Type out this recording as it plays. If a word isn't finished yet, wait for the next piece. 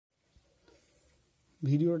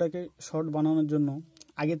ভিডিওটাকে শর্ট বানানোর জন্য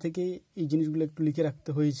আগে থেকে এই জিনিসগুলো একটু লিখে রাখতে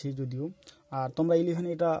হয়েছে যদিও, আর তোমরা 11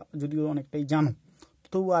 এটা যদিও অনেকটাই জানো,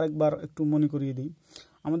 তবু আরেকবার একটু মনে করিয়ে দিই।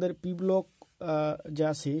 আমাদের পি ব্লক যে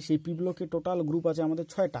আছে সেই পি ব্লকে টোটাল গ্রুপ আছে আমাদের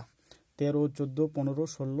 6টা, 13, 14, 15,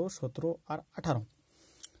 16, 17 আর 18।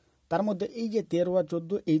 তার মধ্যে এই যে 13 আর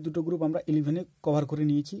 14 এই দুটো গ্রুপ আমরা 11-এ কভার করে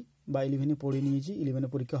নিয়েছি বা 11-এ পড়ে নিয়েছি। 11-এ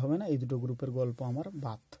পরীক্ষা হবে না, এই দুটো গ্রুপের গল্প আমার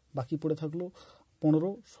বাদ। বাকি পড়ে থাকলো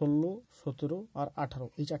 15, 16, 17 আর 18,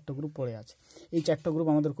 এই 4টা গ্রুপ পড়ে আছে। এই 4টা গ্রুপ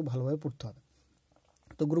আমাদের খুব ভালোভাবে পড়তে হবে।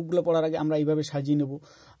 তো গ্রুপগুলো পড়ার আগে আমরা এইভাবে সাজিয়ে নেব।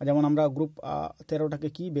 যেমন আমরা গ্রুপ 13টাকে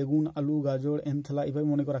কি বেগুন, আলু, গাজর, এনথেলা এইভাবে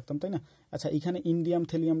মনে করে রাখতাম, তাই না? আচ্ছা, এখানে ইন্ডিয়াম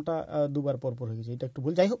থেলিয়ামটা দুবার পরপর হয়ে গেছে, এটা একটু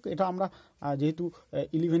ভুল। যাই হোক, এটা আমরা যেহেতু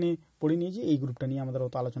 11-এ পড়ে নিয়েছি, এই গ্রুপটা নিয়ে আমাদের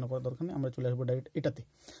অত আলোচনা করার দরকার নেই, আমরা চলে আসবো ডাইরেক্ট এটাতে।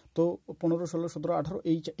 তো 15, 16, 17, 18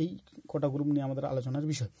 এই কটা গ্রুপ নিয়ে আমাদের আলোচনার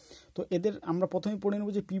বিষয়। তো এদের আমরা প্রথমে পড়ে নেব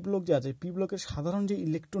যে পি ব্লক যে আছে, পি ব্লকের সাধারণ যে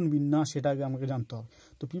ইলেকট্রন বিন্যাস সেটা আগে আমাকে জানতে হবে।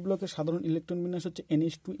 তো পি ব্লকের সাধারণ ইলেকট্রন বিন্যাস হচ্ছে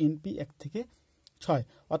NH2NP 1 থেকে 6।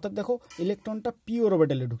 অর্থাৎ দেখো, ইলেকট্রনটা পি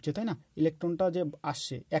অরবিটালে ঢুকছে, তাই না? ইলেকট্রনটা যে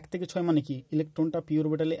আসছে 1 থেকে 6 মানে কি? ইলেকট্রনটা পি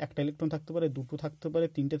অরবিটালে একটা ইলেকট্রন থাকতে পারে, 2টো থাকতে পারে,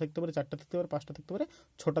 3টে থাকতে পারে, 4টা থাকতে পারে, 5টা থাকতে পারে,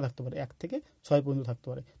 6টা থাকতে পারে, 1 থেকে 6 পর্যন্ত থাকতে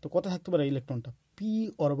পারে। তো কত থাকতে পারে ইলেকট্রনটা? পি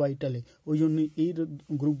অরবিটালে। ওই জন্য এই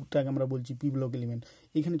গ্রুপটাকে আমরা বলছি পি ব্লক এলিমেন্ট।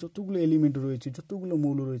 এখানে যতগুলো এলিমেন্ট রয়েছে, যতগুলো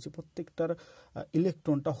মৌল রয়েছে, প্রত্যেকটার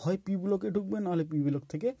ইলেকট্রনটা হয় পি ব্লকে ঢুকবে, নাহলে পি ব্লক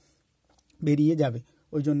থেকে বেরিয়ে যাবে।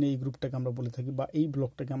 ওই জন্য এই গ্রুপটাকে আমরা বলে থাকি, বা এই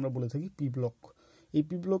ব্লকটাকে আমরা বলে থাকি পি ব্লক। এই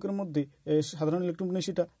পি ব্লকের মধ্যে সাধারণ ইলেকট্রন বিন্যাস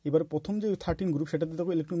সেটা। এবার প্রথম যে 13 গ্রুপ সেটাতে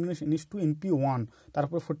দেখো ইলেকট্রন বিন্যাস NH2NP1,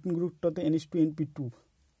 তারপর 14 গ্রুপটাতে NH2NP2,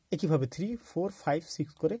 একইভাবে 3, 4, 5, 6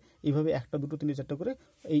 করে এইভাবে 1, 2, 3, 4 করে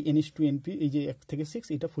এই NH2NP এই যে 1 থেকে 6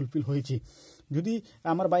 এটা ফুলফিল হয়েছে। যদি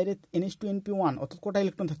আমার বাইরে NH2NP1 অর্থাৎ কটা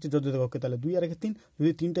ইলেকট্রন থাকছে যোজ্যতা কক্ষে, তাহলে 2 আর 1 3,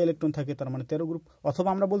 যদি 3টা ইলেকট্রন থাকে তার মানে 13 গ্রুপ। অথবা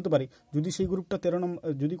আমরা বলতে পারি যদি সেই গ্রুপটা 13 নম্বর,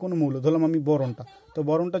 যদি কোনো মৌল ধরলাম আমি বরনটা, তো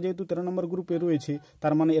বরনটা যেহেতু 13 নম্বর গ্রুপে রয়েছে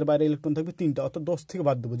তার মানে এর বাইরে ইলেকট্রন থাকবে 3টা, অর্থাৎ 10 থেকে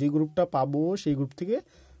বাদ দেবো। যেই গ্রুপটা পাবো সেই গ্রুপ থেকে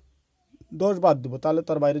 10 বাদ দেবো, তাহলে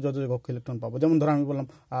তার বাইরে যোজ্যতা কক্ষে ইলেকট্রন পাবো। যেমন ধরো আমি বললাম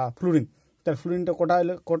ফ্লুরিন, তার ফ্লুরিনটা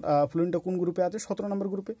ফ্লুরিনটা কোন গ্রুপে আছে? 17 নম্বর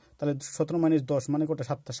গ্রুপে। তাহলে 17 - 10 মানে কটা?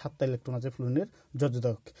 7টা ইলেকট্রন আছে ফ্লুরিনের যোজ্যতা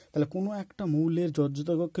কক্ষে। তাহলে কোনো একটা মৌলের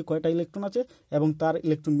যোজ্যতা কক্ষে কয়টা ইলেকট্রন আছে এবং তার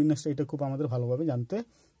ইলেকট্রন বিন্যাসটা, এটা খুব আমাদের ভালোভাবে জানতে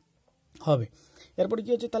হবে। এরপরে কি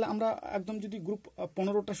হচ্ছে, তাহলে আমরা একদম যদি গ্রুপ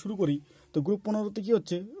 15টা শুরু করি, তো গ্রুপ 15তে কি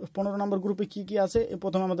হচ্ছে, 15 নম্বর গ্রুপে কি কি আছে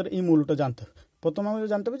প্রথমে আমাদের এই মৌলটা জানতে হবে। প্রথমে আমাদের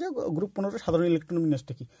জানতে হবে যে গ্রুপ 15 সাধারণ ইলেকট্রন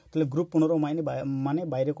বিন্যাসটা কি। তাহলে গ্রুপ 15 মানে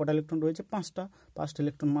বাইরে কটা ইলেকট্রন রয়েছে? 5টা। 5টা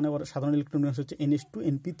ইলেকট্রন মানে সাধারণ ইলেকট্রন বিন্যাস হচ্ছে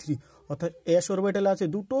NH2NP3, অর্থাৎ s অরবিটালে আছে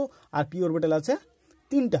 2টো আর p অরবিটালে আছে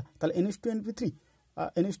 3টা। তাহলে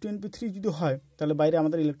NH2NP3 যদি হয় তাহলে বাইরে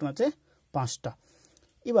আমাদের ইলেকট্রন আছে 5টা।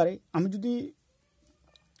 এবারে আমি যদি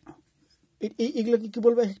এগুলোকে কি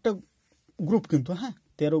বলবো, একটা গ্রুপ কিন্তু, হ্যাঁ,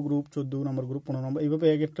 13 গ্রুপ, 14 নম্বর গ্রুপ, 15 নম্বর, এইভাবে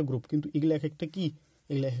এক একটা গ্রুপ, কিন্তু এগুলো এক একটা কি,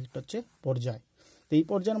 এগুলো এক একটা হচ্ছে পর্যায়। তো এই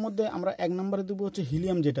পর্যায়ের মধ্যে আমরা 1 নম্বরে দেবো হচ্ছে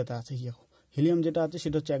হিলিয়াম, যেটাতে আছে হিলিয়াম যেটা আছে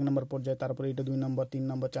সেটা হচ্ছে 1 নম্বর পর্যায়। তারপরে এটা 2 নম্বর, 3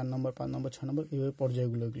 নম্বর, 4 নম্বর, 5 নম্বর, 6 নম্বর, এইভাবে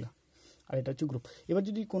পর্যায়গুলো এগুলো। আর এটা হচ্ছে গ্রুপ। এবার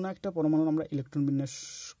যদি কোনো একটা পরমাণু আমরা ইলেকট্রন বিন্যাস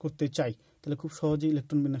করতে চাই তাহলে খুব সহজেই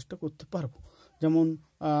ইলেকট্রন বিন্যাসটা করতে পারবো। যেমন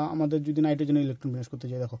আমাদের যদি নাইট্রোজেনের ইলেকট্রন বিন্যাস করতে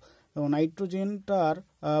চাই, দেখো নাইট্রোজেনটার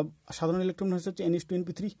সাধারণ ইলেকট্রন বিন্যাস হচ্ছে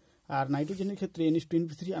NH2NP3, আর নাইট্রোজেনের ক্ষেত্রে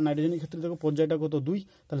NH2NP3, আর নাইট্রোজেনের ক্ষেত্রে দেখো পর্যায়টা কত? 2।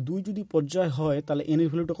 তাহলে 2 যদি পর্যায় হয় তাহলে N এর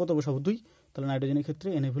ভ্যালুটা কত বসাবো? 2। তাহলে নাইট্রোজেনের ক্ষেত্রে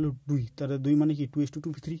N এর ভ্যালু 2, তাহলে 2 মানে কি 2s2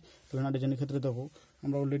 2p3। তাহলে নাইট্রোজেনের ক্ষেত্রে দেখো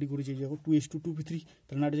আমরা অলরেডি করেছি, দেখো 2s2 2p3।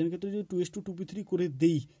 তাহলে নাইট্রোজেনের ক্ষেত্রে যদি 2s2 2p3 করে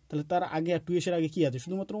দেই তাহলে তার আগে 2s এর আগে কি আছে?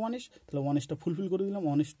 শুধুমাত্র 1s। তাহলে 1sটা ফুলফিল করে দিলাম,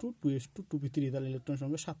 1s2 2s2 2p3, তাহলে ইলেকট্রন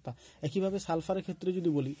সংখ্যা 7টা। একইভাবে সালফারের ক্ষেত্রে যদি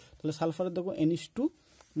বলি তাহলে সালফারের দেখো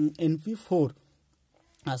NH2NP4,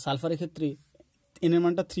 আর সালফারের ক্ষেত্রে N এর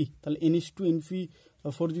মানটা 3, তাহলে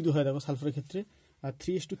NH2NP4 যদি হয় দেখো সালফারের ক্ষেত্রে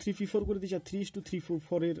 3s2 3p4 করে দিচ্ছি। আর 3s2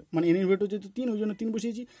 3p4 এর মানে N এর ভ্যালু যেহেতু 3, ওই জন্য 3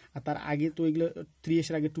 বসিয়েছি। আর তার আগে তো এগুলো 3s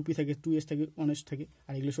এর আগে 2p থাকে, 2s থাকে, 1s থাকে,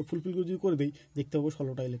 আর এগুলো সব ফুলফিল করে যদি করে দেই দেখতে পাবো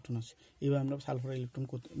 16টা ইলেকট্রন আছে। এইভাবে আমরা সালফারের ইলেকট্রন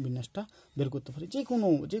বিন্যাসটা বের করতে পারি।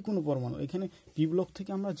 যে কোনো পরমাণু, এখানে পি ব্লক থেকে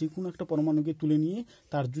আমরা যে কোনো একটা পরমাণুকে তুলে নিয়ে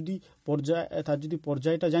তার যদি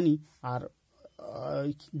পর্যায়টা জানি আর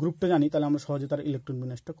গ্রুপটা জানি, তাহলে আমরা সহজে তার ইলেকট্রন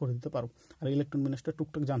বিন্যাসটা করে দিতে পারবো। আর ইলেকট্রন বিন্যাসটা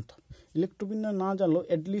টুকটাক জানতে হবে। ইলেকট্রন বিন্যাস না জানলেও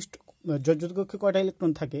অ্যাটলিস্ট যোজ্যতা কক্ষে কয়টা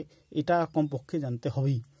ইলেকট্রন থাকে এটা কমপক্ষে জানতে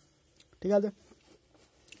হবেই, ঠিক আছে?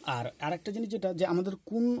 আর আরেকটা জিনিস যেটা, যে আমাদের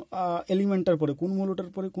কোন এলিমেন্টটার পরে, কোন মৌলটার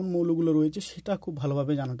পরে কোন মৌলগুলো রয়েছে সেটা খুব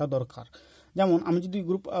ভালোভাবে জানাটা দরকার। যেমন আমি যদি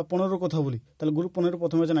গ্রুপ 15 কথা বলি, তাহলে গ্রুপ 15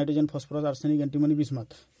 প্রথমে আছে nitrogen, phosphorus, arsenic, antimony, bismuth.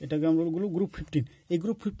 এটাকে আমরা বলবো গ্রুপ 15। এই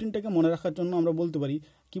গ্রুপ 15টাকে মনে রাখার জন্য আমরা বলতে পারি,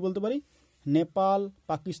 কি বলতে পারি? নেপাল,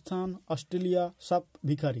 পাকিস্তান, অস্ট্রেলিয়া, সব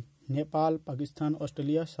ভিখারি। নেপাল, পাকিস্তান,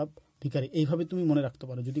 অস্ট্রেলিয়া, সব ভিখারি, এইভাবে তুমি মনে রাখতে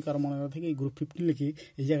পারো। যদি কারো মনে না থাকে এই গ্রুপ 15 লিখে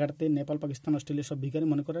এই জায়গাটাতে নেপাল, পাকিস্তান, অস্ট্রেলিয়া সব ভিখারি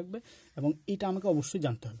মনে করে রাখবে, এবং এইটা আমাকে অবশ্যই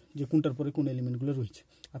জানতে হবে যে কোনটার পরে কোন এলিমেন্টগুলো রয়েছে,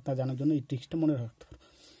 আর তা জানার জন্য এই ট্রিক্সটা মনে রাখতে পারো।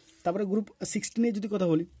 তারপরে গ্রুপ 16 যদি কথা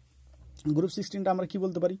বলি, গ্রুপ 16টা আমরা কি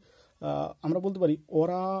বলতে পারি, আমরা বলতে পারি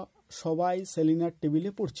ওরা সবাই সেলিনার টেবিলে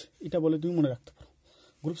পড়ছে, এটা বলে তুমি মনে রাখতে পারো।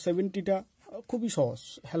 গ্রুপ 70টা খুবই সহজ।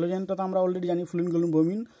 হ্যালোজেনটা তো আমরা অলরেডি জানি, fluorine, chlorine,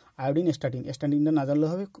 bromine, iodine, statin. স্ট্যাটিনটা না জানলে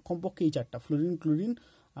হবে কমপক্ষে এই 4টা, ফ্লুরিন, ক্লোরিন,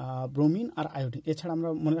 ব্রোমিন আর আয়োডিন। এছাড়া আমরা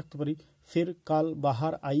মনে রাখতে পারি ফের, কাল,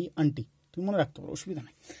 বাহার, আই, আন্টি, তুমি মনে রাখতে পারো, অসুবিধা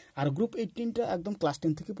নেই। আর গ্রুপ 18টা একদম ক্লাস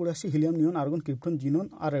 10 থেকে পড়ে আসছে, হিলিয়াম, নিয়ন, আর্গন, ক্রিপ্টন, জিনন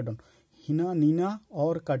আর রেডন, হিনা, নিনা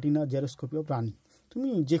और কাটিনা, জেরোস্কোপিও, প্রাণী। তুমি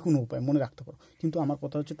যে কোনো উপায় মনে রাখতে পারো, কিন্তু আমার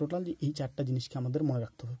কথা হচ্ছে টোটাল যে এই 4টা জিনিসকে আমাদের মনে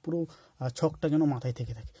রাখতে হবে, পুরো ছকটা যেন মাথায়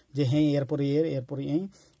থেকে থাকে, যে হ্যাঁ এরপরে এরপরে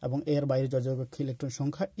এবং এর বাইরে যথাযথ ইলেকট্রন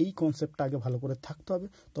সংখ্যা, এই কনসেপ্টটা আগে ভালো করে থাকতে হবে,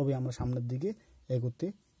 তবে আমরা সামনের দিকে এগোতে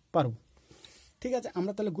পারবো। ঠিক আছে,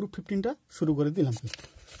 আমরা তাহলে গ্রুপ 15টা শুরু করে দিলাম।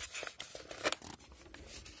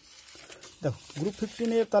 দেখো গ্রুপ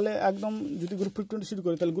 15-এর তাহলে একদম যদি গ্রুপ 15 শুরু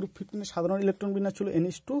করি, তাহলে গ্রুপ 15-এর সাধারণ ইলেকট্রন বিন্যাস ছিল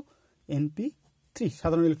NH2 NP3,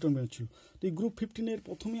 সাধারণ ইলেকট্রন বিন্যাস ছিল। তো এই গ্রুপ 15-এর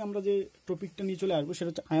প্রথমেই আমরা যে টপিকটা নিয়ে চলে আসবো সেটা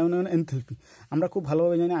হচ্ছে আয়নন এনথ্যালপি। আমরা খুব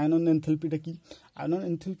ভালোভাবে জানি আয়নন এনথ্যালপিটা কি। আয়নন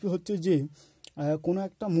এনথ্যালপি হচ্ছে যে কোনো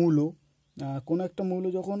একটা মৌল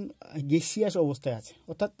যখন গ্যাসিয়াস অবস্থায় আছে,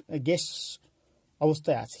 অর্থাৎ গ্যাস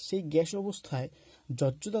অবস্থায় আছে, সেই গ্যাস অবস্থায়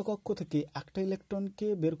যজ্জতা কক্ষ থেকে একটা ইলেকট্রনকে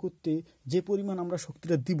বের করতে যে পরিমাণ আমরা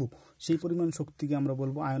শক্তিটা দিব, সেই পরিমাণ শক্তিকে আমরা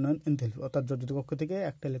বলবো আয়নন এনথ্যালপি। অর্থাৎ যজ্জতা কক্ষ থেকে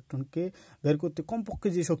একটা ইলেকট্রনকে বের করতে কমপক্ষে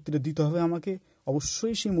যে শক্তিটা দিতে হবে আমাকে,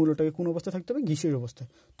 অবশ্যই সেই মৌলটাকে কোন অবস্থায় থাকতে হবে, গ্যাসীয় অবস্থায়,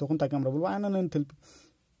 তখন তাকে আমরা বলবো আয়নন এনথ্যালপি।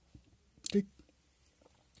 ঠিক,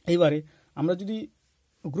 এইবারে আমরা যদি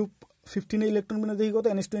গ্রুপ 15-এ ইলেকট্রন বিন্যাস দেখি কত,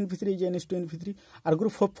 NH2NP3, এই যে NH2NP3। আর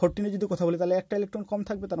গ্রুপ 14-এ যদি কথা বলি, তাহলে একটা ইলেকট্রন কম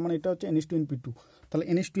থাকবে, তার মানে এটা হচ্ছে NH2NP2। তাহলে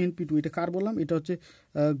NH2NP2 এটা কার বললাম, এটা হচ্ছে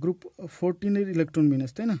গ্রুপ 14-এর ইলেকট্রন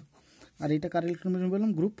বিন্যাস, তাই না? আর এটা কার ইলেকট্রন বিন্যাস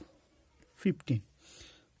বললাম, গ্রুপ 15।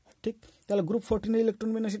 ঠিক, তাহলে গ্রুপ 14-এর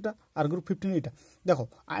ইলেকট্রন বিন্যাস এটা, আর গ্রুপ 15 এটা। দেখো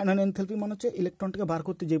আয়নন এনথ্যালপি মানে হচ্ছে ইলেকট্রনটাকে বার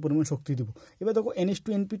করতে যে পরিমাণ শক্তি দেবো। এবার দেখো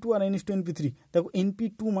NH2NP2 আর NH2NP3, দেখো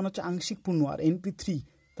NP2 মানে হচ্ছে আংশিক পূর্ণ, আর NP3,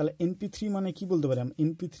 তাহলে NP3 মানে কি বলতে পারি আমরা,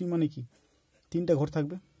 NP3 মানে কি, 3টা ঘর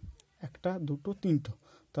থাকবে, 1, 2, 3,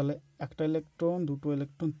 তাহলে একটা ইলেকট্রন, 2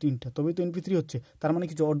 ইলেকট্রন, 3টা, তবেই তো NP3 হচ্ছে। তার মানে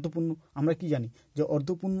কিছু অর্ধপূর্ণ। আমরা কি জানি যে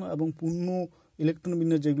অর্ধপূর্ণ এবং পূর্ণ ইলেকট্রন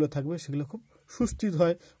বিন্যাস যেগুলো থাকবে সেগুলো খুব সুস্থিত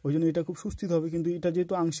হয়, ওই জন্য এটা খুব সুস্থিত হবে। কিন্তু এটা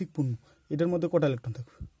যেহেতু আংশিক পূর্ণ, এটার মধ্যে কটা ইলেকট্রন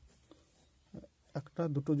থাকবে, 1,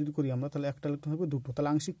 2 যদি করি আমরা, তাহলে একটা ইলেকট্রন থাকবে 2, তাহলে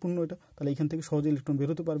আংশিক পূর্ণ এটা, তাহলে এখান থেকে সহজে ইলেকট্রন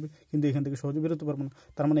বেরোতে পারবে, কিন্তু এখান থেকে সহজে বেরোতে পারবে না।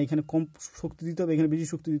 তার মানে এখানে কম শক্তি দিতে হবে, এখানে বেশি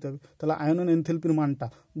শক্তি দিতে হবে। তাহলে আয়নন এনথ্যালপির মানটা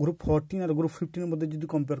গ্রুপ 14 আর গ্রুপ 15-এর মধ্যে যদি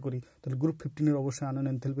কম্পেয়ার করি, তাহলে গ্রুপ 15-এর অবশ্যই আয়নন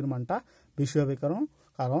এনথ্যালপির মানটা বেশি হবে,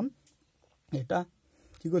 কারণ এটা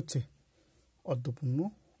কি করছে, অর্ধপূর্ণ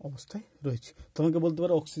অবস্থায় রয়েছে। তোমাকে বলতে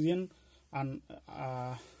পারে অক্সিজেন,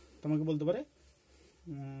 তোমাকে বলতে পারে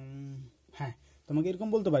হ্যাঁ, তোমাকে এরকম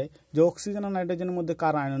বলতে পারে যে অক্সিজেন আর নাইট্রোজেনের মধ্যে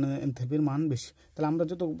কার আয়নন এনথ্যালপির মান বেশি। তাহলে আমরা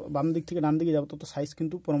যত বাম দিক থেকে ডান দিকে যাবো তত সাইজ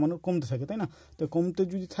কিন্তু পরমাণুর কমতে থাকে, তাই না? তো কমতে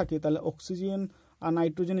যদি থাকে, তাহলে অক্সিজেন আর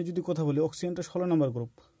নাইট্রোজেনের যদি কথা বলি, অক্সিজেনটা 16 নম্বর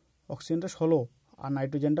গ্রুপ, অক্সিজেনটা 16 আর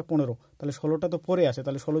নাইট্রোজেনটা 15, তাহলে 16টা তো পরে আসে,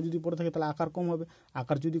 তাহলে 16 যদি পরে থাকে তাহলে আকার কম হবে।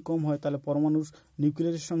 আকার যদি কম হয় তাহলে পরমাণুর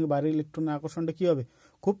নিউক্লিয়াসের সঙ্গে বাইরের ইলেকট্রনের আকর্ষণটা কী হবে,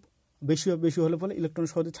 খুব বেশি হলে ফলে ইলেকট্রন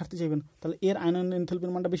সহজে ছাড়তে চাইবে না। তাহলে এর আয়নন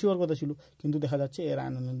এনথ্যালপির মানটা বেশি হওয়ার কথা ছিল, কিন্তু দেখা যাচ্ছে এর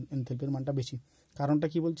আয়নন এনথ্যালপির মানটা বেশি। কারণটা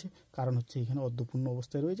কি বলছে, কারণ হচ্ছে এখানে অর্ধপূর্ণ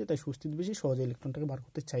অবস্থায় রয়েছে, তাই সুস্থিত বেশি, সহজে ইলেকট্রনটাকে বার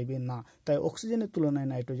করতে চাইবে না। তাই অক্সিজেনের তুলনায়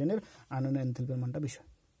নাইট্রোজেনের আয়নন এনথ্যালপির মানটা বেশি।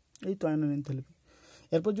 এই তো আয়নন এনথ্যালপি।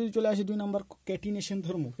 এরপর যদি চলে আসি 2 নম্বর, ক্যাটিনেশন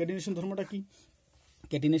ধর্ম। ক্যাটিনেশন ধর্মটা কি?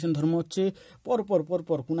 ক্যাটিনেশন ধর্ম হচ্ছে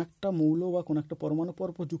পরপর কোন একটা মৌল বা কোন একটা পরমাণু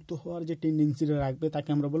পরপর যুক্ত হওয়ার যে টেন্ডেন্সিটা রাখবে তাকে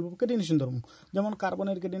আমরা বলবো ক্যাটিনেশন ধর্ম। যেমন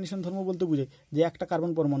কার্বনের ক্যাটিনেশন ধর্ম বলতে বোঝায় যে একটা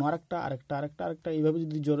কার্বন পরমাণু আরেকটা এইভাবে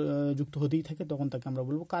যদি যুক্ত হতেই থাকে তখন তাকে আমরা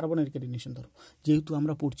বলবো কার্বনের ক্যাটিনেশন ধর্ম। যেহেতু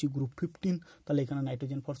আমরা পড়ছি গ্রুপ 15, তাহলে এখানে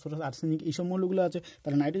নাইট্রোজেন, ফসফরাস, আর্সেনিক এইসব মৌলগুলো আছে,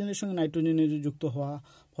 তাহলে নাইট্রোজেনের সঙ্গে নাইট্রোজেনের যুক্ত হওয়া,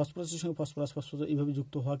 ফসফরাসের সঙ্গে ফসফরাস এইভাবে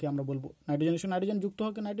যুক্ত হওয়াকে আমরা বলবো, নাইট্রোজেনের সঙ্গে নাইট্রোজেন যুক্ত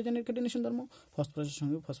হওয়াকে নাইট্রোজেনের ক্যাটিনেশন ধর্ম, ফসফরাসের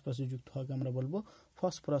সঙ্গে ফসফরাসের যুক্ত হওয়াকে আমরা বলবো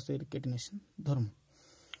ফসফরাসের ক্যাটিনেশন ধর্ম।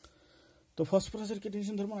 তো ফসফরাসের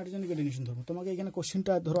ক্যাটিনেশন ধর্ম, নাইট্রোজেনের ক্যাটিনেশন ধর্ম। তোমাকে এখানে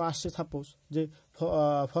কোশ্চেনটা ধরো আসছে সাপোজ যে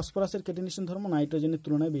ফসফরাসের ক্যাটিনেশন ধর্ম নাইট্রোজেনের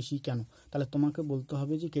তুলনায় বেশি কেন, তাহলে তোমাকে বলতে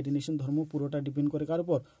হবে যে ক্যাটিনেশন ধর্ম পুরোটা ডিপেন্ড করে কার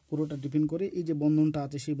উপর, পুরোটা ডিপেন্ড করে এই যে বন্ধনটা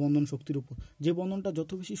আছে সেই বন্ধন শক্তির উপর। যে বন্ধনটা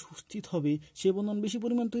যত বেশি সুস্থিত হবে সেই বন্ধন বেশি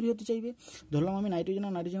পরিমাণ তৈরি হতে চাইবে। ধরলাম আমি নাইট্রোজেন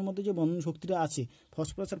আর নাইট্রোজেনের মধ্যে যে বন্ধন শক্তিটা আছে,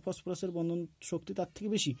 ফসফরাসের বন্ধন শক্তি তার থেকে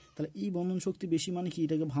বেশি, তাহলে এই বন্ধন শক্তি বেশি মানে কি,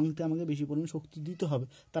 এটাকে ভাঙতে আমাকে বেশি পরিমাণ শক্তি দিতে হবে,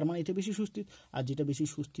 তার মানে এটা বেশি সুস্থিত। আর যেটা বেশি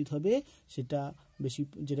সুস্থিত হবে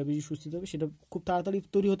সেটা খুব তাড়াতাড়ি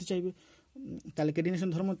তৈরি হতে চাইবে। তাহলে ক্যাটিনেশন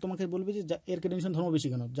ধর্ম তোমাকে বলবে যে এর ক্যাটিনেশন ধর্ম বেশি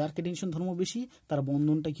কেন, যার ক্যাটিনেশন ধর্ম বেশি তার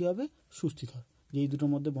বন্ধনটা কী হবে, সুস্থিত হয়। যে এই দুটোর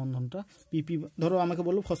মধ্যে বন্ধনটা পিপি, ধরো আমাকে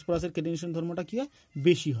বললো ফসফরাসের ক্যাটিনেশন ধর্মটা কী হয়,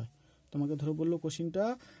 বেশি হয়। তোমাকে ধরো বললো কোশ্চিনটা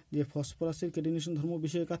যে ফসফরাসের ক্যাটিনেশন ধর্ম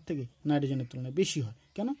বেশি হয় কার থেকে, নাইট্রোজেনের তুলনায় বেশি হয়।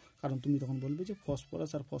 কেন? কারণ তুমি তখন বলবে যে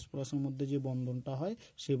ফসফরাস আর ফসফরাসের মধ্যে যে বন্ধনটা হয়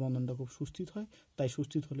সেই বন্ধনটা খুব সুস্থিত হয়, তাই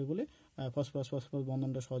সুস্থিত হলে বলে ফসফরাস ফসফরাস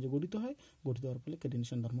বন্ধনটা সহজে গঠিত হয়, গঠিত হওয়ার ফলে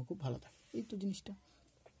ক্যাটিনেশন ধর্ম খুব ভালো থাকে। এই তো জিনিসটা,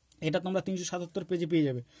 এটা তোমরা 377 পেজে পেয়ে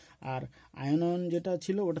যাবে। আর আয়নন যেটা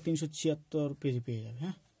ছিল ওটা 376 পেজে পেয়ে যাবে।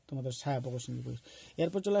 হ্যাঁ, তোমাদের ছায়া প্রকাশনী বই।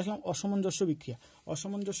 এরপর চলে আসলাম অসামঞ্জস্য বিক্রিয়া।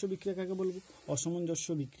 অসামঞ্জস্য বিক্রিয়া কাকে বলবো? অসামঞ্জস্য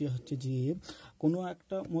বিক্রিয়া হচ্ছে যে কোনো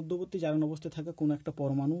একটা মধ্যবর্তী জারণ অবস্থায় থাকা কোনো একটা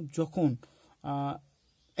পরমাণু যখন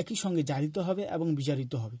একই সঙ্গে জারিত হবে এবং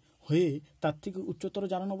বিজারিত হবে, হয়ে তার থেকে উচ্চতর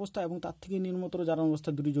জারণ অবস্থা এবং তার থেকে নিম্নতর জারণ অবস্থা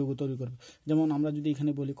দুটি যৌগ তৈরি করবে। যেমন আমরা যদি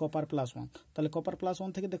এখানে বলি কপার +1, তাহলে কপার +1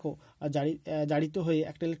 থেকে দেখো জারিত হয়ে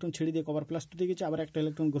একটা ইলেকট্রন ছেড়ে দিয়ে কপার +2 গেছে, আবার একটা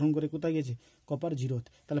ইলেকট্রন গ্রহণ করে কোথায় গেছে, কপার 0-তে।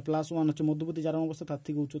 তাহলে +1 হচ্ছে মধ্যবর্তী জারণ অবস্থা, তার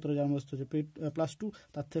থেকে উচ্চতর জারণ অবস্থা হচ্ছে +2,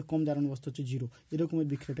 তার থেকে কম জারণ অবস্থা হচ্ছে 0। এরকমের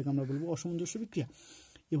বিক্রিয়াটাকে আমরা বলবো অসামঞ্জস্য বিক্রিয়া।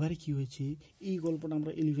 এবারে কি হয়েছে, এই গল্পটা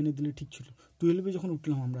আমরা 11-এ দিলে ঠিক ছিল, 12-এ যখন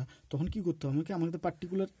উঠলাম আমরা তখন কি করতে হবে, আমাকে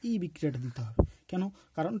পার্টিকুলার এই বিক্রিয়াটা দিতে হবে। কেন?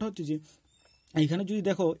 কারণটা হচ্ছে যে এখানে যদি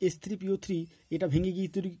দেখো H3PO3 এটা ভেঙে গিয়ে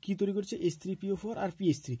কী তৈরি করছে, H3PO4 আর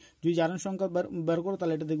PH3। যদি জারণ সংখ্যা বের করো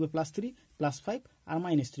তাহলে এটা দেখবে +3, +5 আর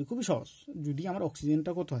 -3। খুবই সহজ। যদি আমার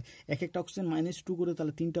অক্সিজেনটা কত হয়, এক একটা অক্সিজেন -2 করে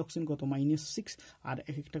তাহলে 3টা অক্সিজেন কত, -6, আর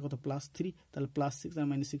এক একটা কত +3, তাহলে +6 আর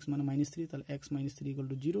 -6 মানে -3, তাহলে x - 3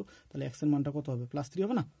 = 0, তাহলে x এর মানটা কত হবে, +3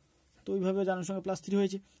 হবে না? তো ওইভাবে জারণ সংখ্যা +3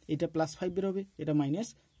 হয়েছে, এটা +5 বের হবে, এটা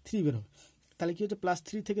 -3 বের হবে। তাহলে কি হচ্ছে,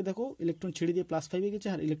 +3 থেকে দেখো ইলেকট্রন ছেড়ে দিয়ে +5-এ গেছে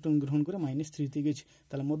আর ইলেকট্রন গ্রহণ করে -3-তে গেছে,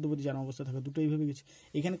 তাহলে মধ্যবর্তী জারণ অবস্থা থাকা দুটো এইভাবে গেছে।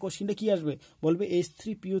 এখানে কোশ্চিনটা কি আসবে, বলবে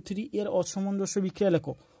H3PO3 এর অসামঞ্জস্য বিক্রিয়া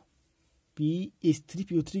লেখো।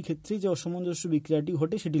 H3PO3 ক্ষেত্রে যে অসামঞ্জস্য বিক্রিয়াটি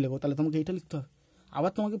ঘটে সেটি লেখো। তাহলে তোমাকে এটা লিখতে হবে।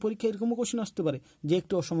 আবার তোমাকে পরীক্ষায় এরকমও কোশ্চেন আসতে পারে যে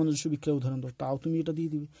একটি অসামঞ্জস্য বিক্রিয়া উদাহরণ দাও, তাও তুমি এটা দিয়ে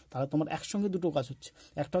দিবে। তাহলে তোমার একসঙ্গে দুটো কাজ হচ্ছে,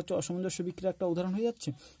 একটা হচ্ছে অসামঞ্জস্য বিক্রিয়া একটা উদাহরণ হয়ে যাচ্ছে,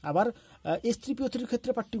 আবার H3PO3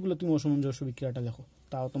 ক্ষেত্রে পার্টিকুলার তুমি অসামঞ্জস্য বিক্রিয়াটা লেখো,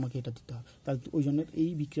 তাও তোমাকে এটা দিতে হবে। তাহলে ওই জন্য এই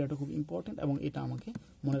বিক্রিয়াটা খুব ইম্পর্টেন্ট এবং এটা আমাকে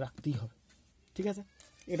মনে রাখতেই হবে। ঠিক আছে,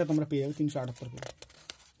 এটা তোমরা পেয়ে যাবে 378 পেয়ে।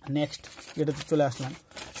 নেক্সট যেটাতে চলে আসলাম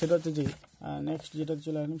সেটা হচ্ছে যে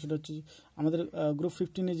সেটা হচ্ছে আমাদের গ্রুপ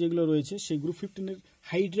 15-এ যেগুলো রয়েছে সেই গ্রুপ 15-এর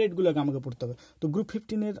হাইড্রেটগুলোকে আমাকে পড়তে হবে। তো গ্রুপ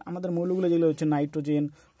 15-এর আমাদের মৌলগুলো যেগুলো হচ্ছে নাইট্রোজেন,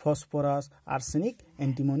 ফসফরাস, আর্সেনিক,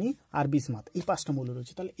 অ্যান্টিমনি আর বিসমাথ, এই 5টা মৌল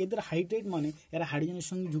রয়েছে। তাহলে এদের হাইড্রেট মানে এরা হাইড্রোজেনের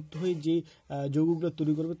সঙ্গে যুক্ত হয়ে যে যৌগগুলো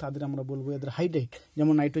তৈরি করবে তাদের আমরা বলবো এদের হাইড্রেট।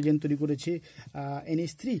 যেমন নাইট্রোজেন তৈরি করেছে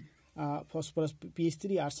NH3, phosphorus PH3,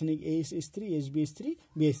 arsenic AH3, HBH3,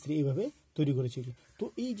 BH3, এইভাবে তৈরি করেছে। তো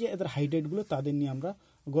এই যে এদের হাইড্রেটগুলো তাদের নিয়ে আমরা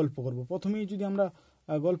গল্প করব। প্রথমেই যদি আমরা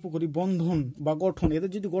গল্প করি বন্ধন বা গঠন,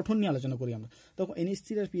 এদের যদি গঠন নিয়ে আলোচনা করি আমরা, তখন NH3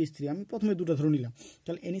 আর PH3 আমি প্রথমে দুটো ধরে নিলাম।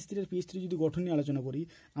 তাহলে NH3 আর PH3 যদি গঠন নিয়ে আলোচনা করি,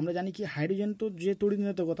 আমরা জানি কি হাইড্রোজেন তো যে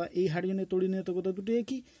তড়িৎনির্ণায়কতা, এই হাইড্রোজেনের তড়িৎনির্ণায়কতা দুটো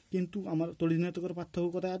একই, কিন্তু আমার তড়িৎনির্ণায়কতার পার্থক্য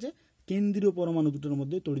কোথায় আছে, কেন্দ্রীয় পরমাণু দুটোর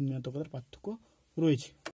মধ্যে তড়িৎনির্ণায়কতার পার্থক্য রয়েছে।